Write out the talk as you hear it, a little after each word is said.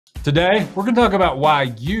Today, we're going to talk about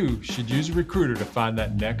why you should use a recruiter to find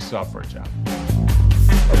that next software job.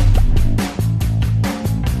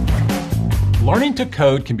 Learning to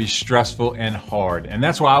code can be stressful and hard, and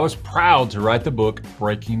that's why I was proud to write the book,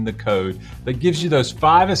 Breaking the Code, that gives you those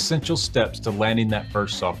 5 essential steps to landing that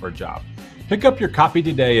first software job. Pick up your copy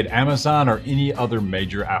today at Amazon or any other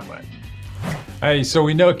major outlet. Hey, so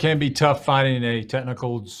we know it can be tough finding a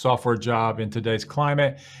technical software job in today's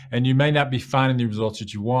climate, and you may not be finding the results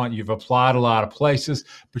that you want. You've applied a lot of places,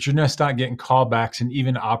 but you're just not getting callbacks and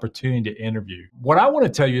even an opportunity to interview. What I want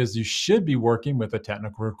to tell you is you should be working with a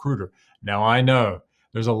technical recruiter. Now, I know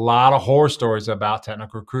there's a lot of horror stories about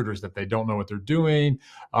technical recruiters that they don't know what they're doing.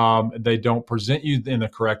 They don't present you in the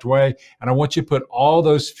correct way. And I want you to put all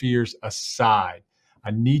those fears aside. I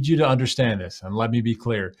need you to understand this, and let me be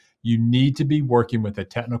clear. You need to be working with a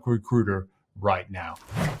technical recruiter right now.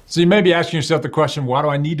 So you may be asking yourself the question, why do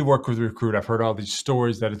I need to work with a recruiter? I've heard all these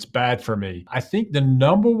stories that it's bad for me. I think the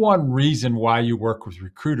number one reason why you work with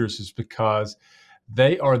recruiters is because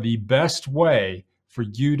they are the best way for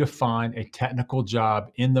you to find a technical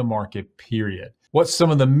job in the market, period. What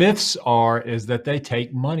some of the myths are is that they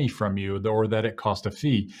take money from you or that it costs a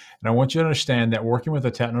fee. And I want you to understand that working with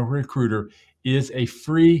a technical recruiter is a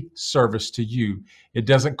free service to you. It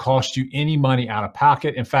doesn't cost you any money out of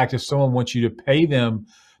pocket. In fact, if someone wants you to pay them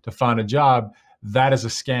to find a job, that is a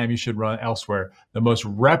scam you should run elsewhere. The most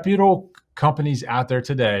reputable companies out there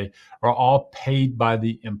today are all paid by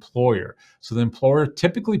the employer. So the employer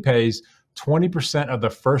typically pays 20% of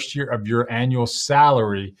the first year of your annual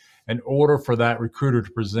salary in order for that recruiter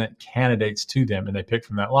to present candidates to them, and they pick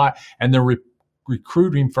from that lot, and the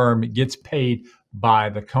recruiting firm gets paid by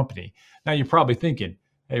the company. Now you're probably thinking,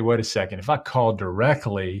 hey, wait a second, if I call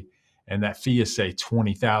directly and that fee is say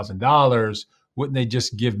 $20,000, wouldn't they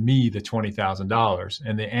just give me the $20,000?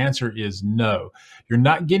 And the answer is no. You're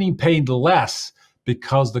not getting paid less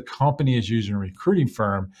because the company is using a recruiting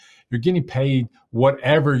firm. You're getting paid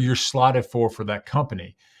whatever you're slotted for that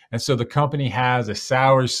company. And so the company has a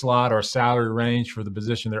salary slot or a salary range for the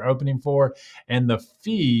position they're opening for, and the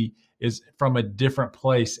fee is from a different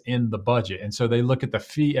place in the budget. And so they look at the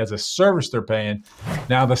fee as a service they're paying.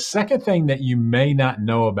 Now, the second thing that you may not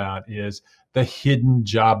know about is the hidden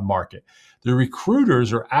job market. The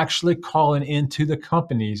recruiters are actually calling into the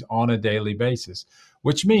companies on a daily basis,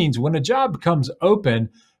 which means when a job becomes open,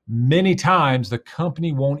 many times the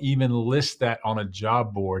company won't even list that on a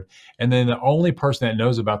job board. And then the only person that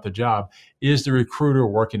knows about the job is the recruiter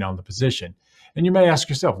working on the position. And you may ask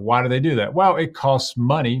yourself, why do they do that? Well, it costs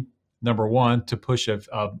money, number one, to push an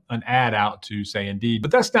ad out to, say, Indeed. But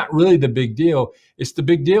that's not really the big deal. It's the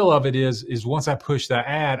big deal of it is once I push that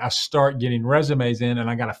ad, I start getting resumes in, and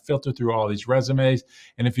I got to filter through all these resumes.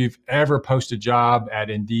 And if you've ever posted a job at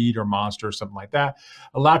Indeed or Monster or something like that,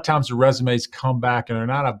 a lot of times the resumes come back and they're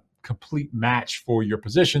not a complete match for your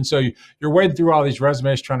position. So you're wading through all these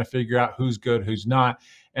resumes trying to figure out who's good, who's not.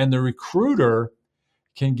 And the recruiter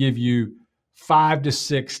can give you 5 to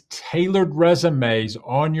 6 tailored resumes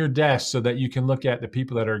on your desk so that you can look at the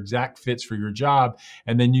people that are exact fits for your job,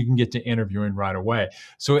 and then you can get to interviewing right away.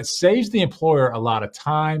 So it saves the employer a lot of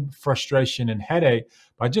time, frustration, and headache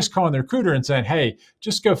by just calling the recruiter and saying, hey,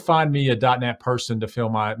 just go find me a .NET person to fill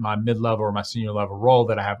my mid-level or my senior level role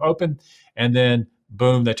that I have open. And then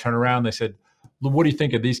boom, they turn around, they said, what do you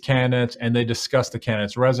think of these candidates? And they discuss the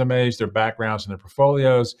candidates' resumes, their backgrounds, and their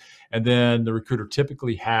portfolios. And then the recruiter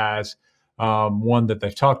typically has one that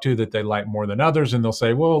they've talked to that they like more than others. And they'll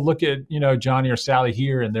say, well, look at, Johnny or Sally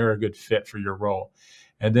here, and they're a good fit for your role.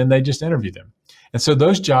 And then they just interview them. And so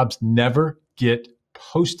those jobs never get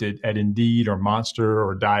posted at Indeed or Monster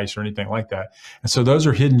or Dice or anything like that. And so those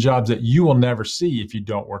are hidden jobs that you will never see if you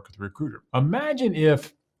don't work with a recruiter. Imagine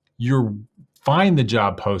if you find the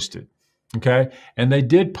job posted, okay? And they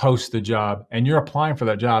did post the job, and you're applying for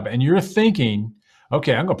that job, and you're thinking,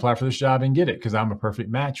 okay, I'm gonna apply for this job and get it because I'm a perfect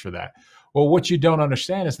match for that. Well, what you don't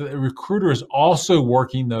understand is that the recruiter is also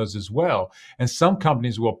working those as well. And some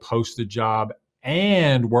companies will post the job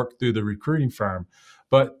and work through the recruiting firm.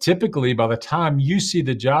 But typically, by the time you see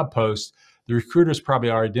the job post, the recruiter's probably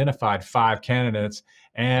already identified 5 candidates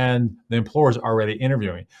and the employer's already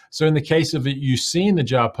interviewing. So in the case of you seeing the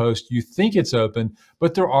job post, you think it's open,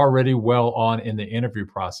 but they're already well on in the interview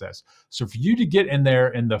process. So for you to get in there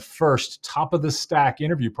in the first top of the stack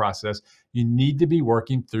interview process, you need to be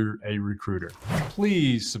working through a recruiter.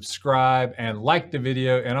 Please subscribe and like the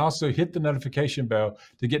video, and also hit the notification bell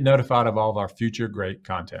to get notified of all of our future great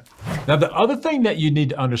content. Now, the other thing that you need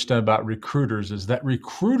to understand about recruiters is that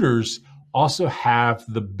recruiters also have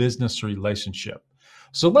the business relationship.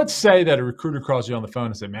 So let's say that a recruiter calls you on the phone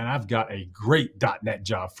and says, man, I've got a great .NET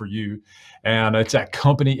job for you. And it's at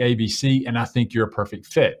company ABC, and I think you're a perfect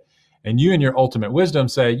fit. And you in your ultimate wisdom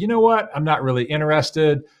say, you know what? I'm not really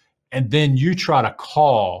interested. And then you try to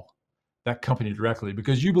call that company directly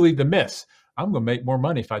because you believe the myths. I'm going to make more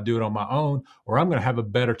money if I do it on my own, or I'm going to have a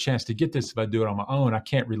better chance to get this if I do it on my own. I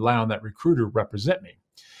can't rely on that recruiter to represent me.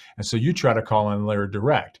 And so you try to call in there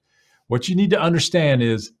direct. What you need to understand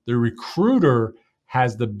is the recruiter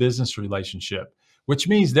has the business relationship, which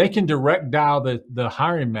means they can direct dial the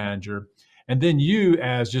hiring manager. And then you,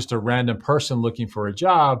 as just a random person looking for a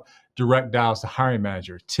job, direct dials the hiring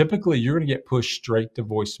manager. Typically, you're going to get pushed straight to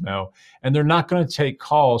voicemail, and they're not going to take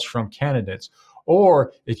calls from candidates.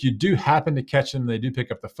 Or if you do happen to catch them, they do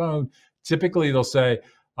pick up the phone, typically they'll say,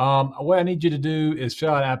 what I need you to do is fill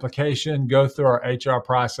out an application, go through our HR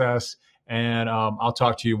process, and I'll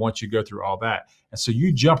talk to you once you go through all that. And so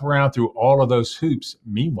you jump around through all of those hoops.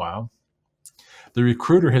 Meanwhile, the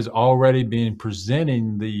recruiter has already been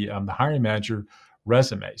presenting the hiring manager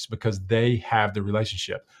resumes because they have the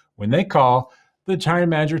relationship. When they call, the hiring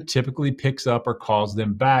manager typically picks up or calls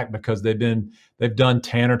them back because they've done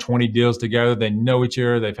 10 or 20 deals together. They know each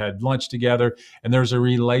other. They've had lunch together, and there's a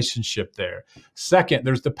relationship there. Second,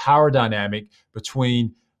 there's the power dynamic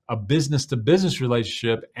between a business-to-business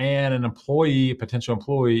relationship and an employee, a potential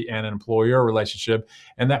employee, and an employer relationship.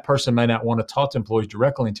 And that person may not want to talk to employees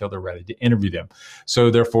directly until they're ready to interview them.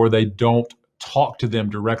 So therefore, they don't talk to them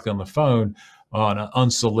directly on the phone on an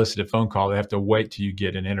unsolicited phone call. They have to wait till you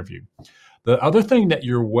get an interview. The other thing that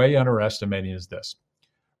you're way underestimating is this.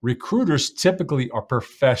 Recruiters typically are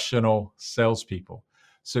professional salespeople.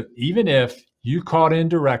 So even if you called in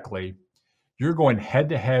directly, you're going head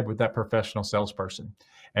to head with that professional salesperson,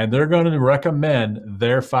 and they're going to recommend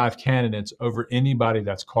their 5 candidates over anybody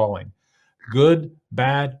that's calling. Good,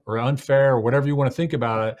 bad, or unfair, or whatever you want to think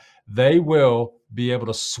about it, they will be able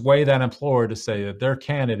to sway that employer to say that their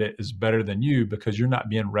candidate is better than you because you're not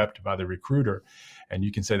being repped by the recruiter. And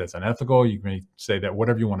you can say that's unethical. You may say that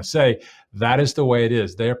whatever you want to say. That is the way it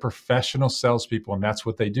is. They are professional salespeople, and that's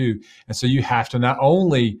what they do. And so you have to not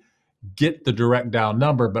only get the direct dial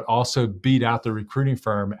number, but also beat out the recruiting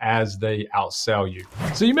firm as they outsell you.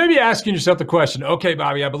 So you may be asking yourself the question, okay,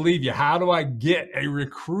 Bobby, I believe you. How do I get a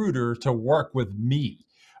recruiter to work with me?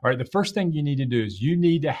 All right, the first thing you need to do is you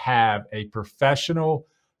need to have a professional,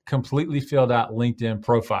 completely filled out LinkedIn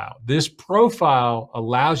profile. This profile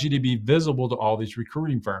allows you to be visible to all these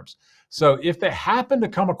recruiting firms. So if they happen to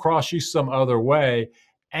come across you some other way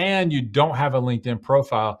and you don't have a LinkedIn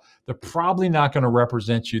profile, they're probably not going to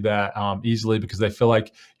represent you that easily because they feel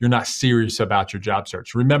like you're not serious about your job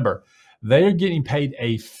search. Remember, they are getting paid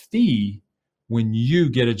a fee when you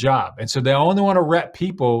get a job. And so they only want to rep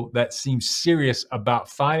people that seem serious about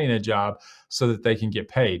finding a job so that they can get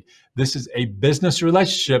paid. This is a business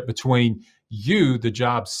relationship between you, the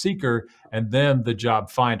job seeker, and them, the job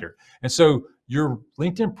finder. And so your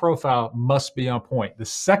LinkedIn profile must be on point. The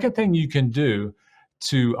second thing you can do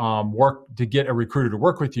to get a recruiter to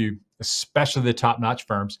work with you, especially the top-notch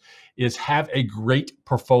firms, is have a great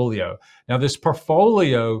portfolio. Now, this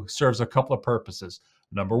portfolio serves a couple of purposes.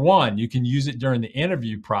 Number one, you can use it during the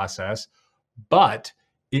interview process, but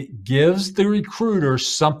it gives the recruiter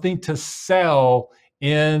something to sell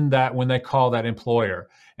in that when they call that employer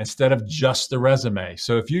instead of just the resume.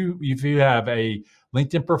 So if you have a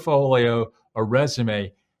LinkedIn portfolio, a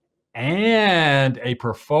resume, and a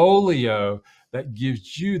portfolio that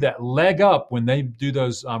gives you that leg up when they do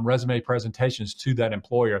those resume presentations to that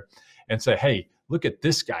employer and say, hey, look at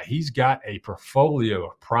this guy. He's got a portfolio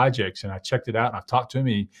of projects, and I checked it out, and I've talked to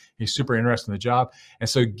him. He's super interested in the job. And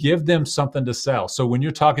so give them something to sell. So when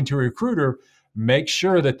you're talking to a recruiter, make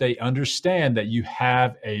sure that they understand that you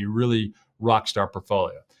have a really rock star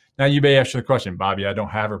portfolio. Now, you may ask the question, Bobby, I don't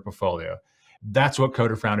have a portfolio. That's what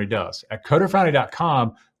Coder Foundry does. At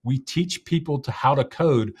coderfoundry.com, we teach people how to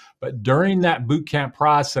code, but during that bootcamp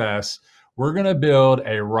process, we're going to build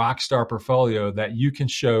a rockstar portfolio that you can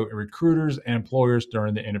show recruiters and employers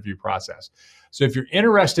during the interview process. So if you're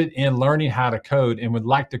interested in learning how to code and would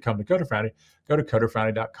like to come to Coder Foundry, go to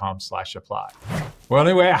coderfoundry.com/apply. Well,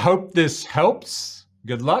 anyway, I hope this helps.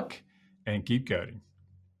 Good luck and keep coding.